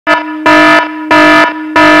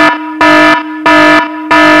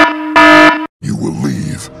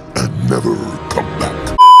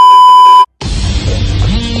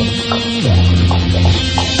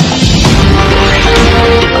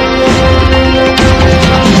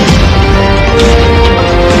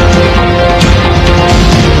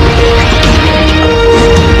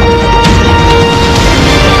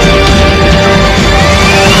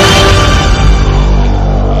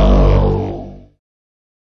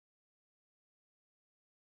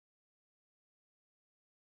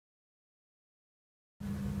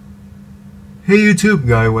Hey YouTube,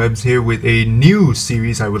 Guy Webbs here with a new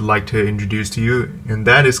series I would like to introduce to you, and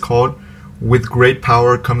that is called With Great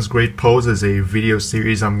Power Comes Great Poses, a video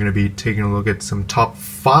series. I'm going to be taking a look at some top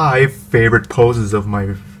 5 favorite poses of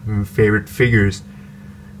my favorite figures.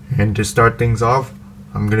 And to start things off,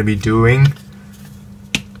 I'm going to be doing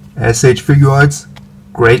SH Figuarts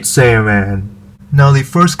Great Saiyaman. Now the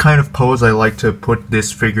first kind of pose I like to put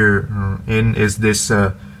this figure in is this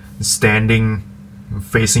standing,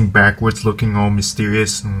 facing backwards, looking all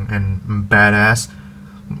mysterious and badass.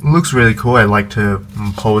 Looks really cool. I like to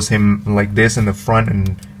pose him like this in the front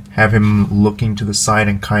and have him looking to the side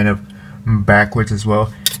and kind of backwards as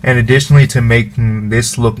well. And additionally, to make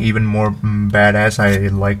this look even more badass, I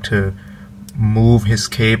like to move his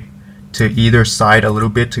cape to either side a little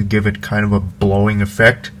bit to give it kind of a blowing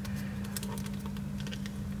effect.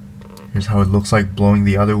 Here's how it looks like blowing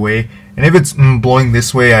the other way. And if it's blowing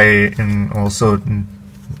this way, I also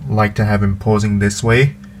like to have him posing this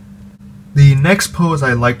way. The next pose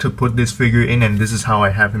I like to put this figure in, and this is how I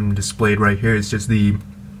have him displayed right here, is just the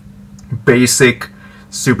basic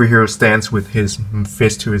superhero stance with his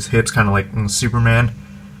fist to his hips, kind of like Superman.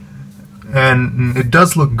 And it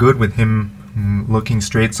does look good with him looking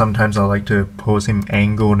straight. Sometimes I like to pose him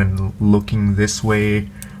angled and looking this way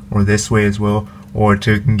or this way as well. Or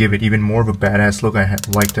to give it even more of a badass look, I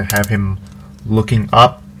like to have him looking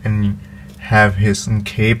up and have his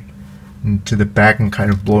cape to the back and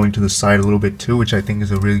kind of blowing to the side a little bit too, which I think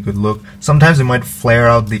is a really good look. Sometimes it might flare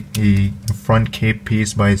out the front cape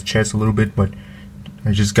piece by his chest a little bit, but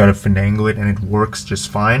I just gotta finagle it and it works just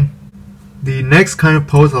fine. The next kind of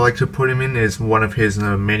pose I like to put him in is one of his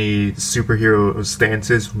many superhero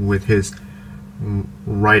stances, with his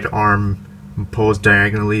right arm posed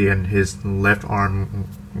diagonally and his left arm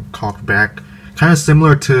cocked back, kind of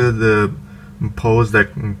similar to the pose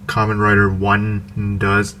that Kamen Rider 1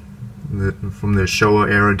 does from the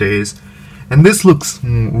Showa era days. And this looks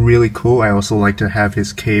really cool. I also like to have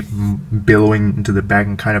his cape billowing into the back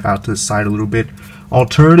and kind of out to the side a little bit.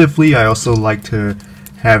 Alternatively, I also like to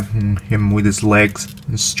have him with his legs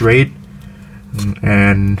straight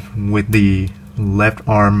and with the left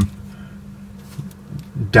arm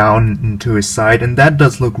down to his side, and that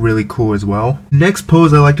does look really cool as well. Next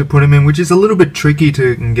pose I like to put him in, which is a little bit tricky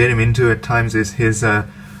to get him into at times, is his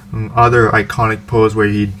other iconic pose where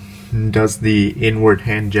he does the inward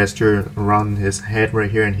hand gesture around his head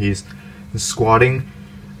right here and he's squatting.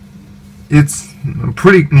 It's a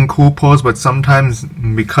pretty cool pose, but sometimes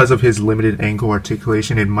because of his limited ankle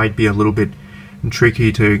articulation it might be a little bit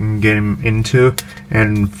tricky to get him into,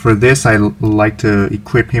 and for this I like to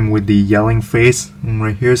equip him with the yelling face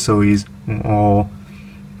right here, so he's all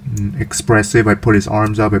expressive. I put his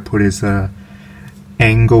arms up, I put his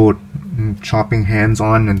angled chopping hands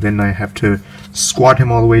on, and then I have to squat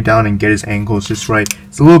him all the way down and get his ankles just right.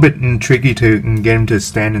 It's a little bit tricky to get him to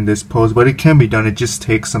stand in this pose, but it can be done. It just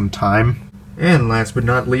takes some time. And last but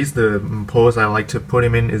not least, the pose I like to put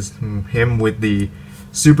him in is him with the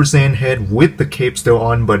Super Saiyan head with the cape still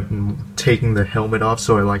on, but taking the helmet off.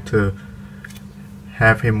 So I like to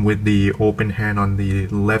have him with the open hand on the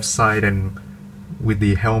left side and with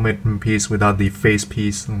the helmet piece without the face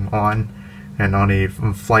piece on, and on a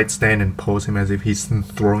flight stand, and pose him as if he's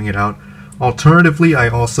throwing it out. Alternatively, I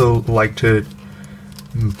also like to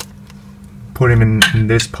put him in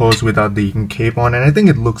this pose without the cape on, and I think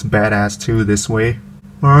it looks badass too this way.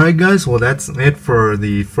 Alright guys, well that's it for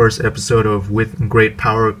the first episode of With Great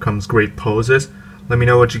Power Comes Great Poses. Let me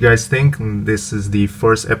know what you guys think. This is the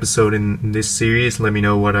first episode in this series. Let me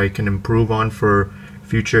know what I can improve on for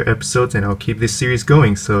future episodes, and I'll keep this series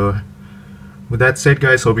going. So with that said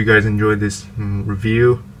guys, hope you guys enjoyed this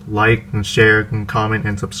review. Like and share and comment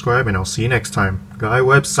and subscribe, and I'll see you next time. Guy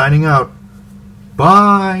Webb signing out.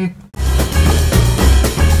 Bye!